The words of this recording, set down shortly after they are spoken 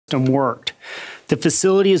system worked. The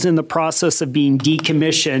facility is in the process of being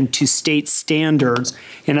decommissioned to state standards,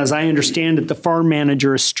 and as I understand it, the farm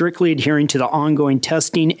manager is strictly adhering to the ongoing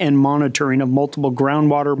testing and monitoring of multiple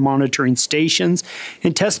groundwater monitoring stations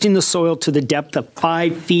and testing the soil to the depth of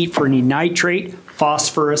 5 feet for any nitrate,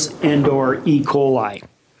 phosphorus, and/or E. coli.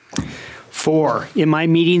 4, in my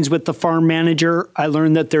meetings with the farm manager, I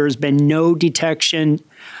learned that there has been no detected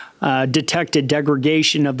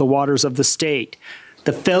degradation of the waters of the state.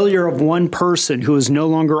 The failure of one person who is no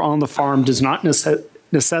longer on the farm does not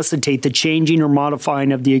necessitate the changing or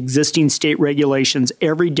modifying of the existing state regulations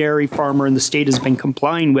every dairy farmer in the state has been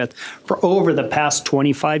complying with for over the past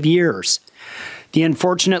 25 years. The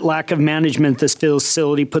unfortunate lack of management of this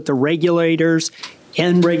facility put the regulators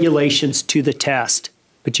and regulations to the test.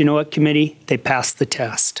 But you know what, committee? They passed the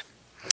test.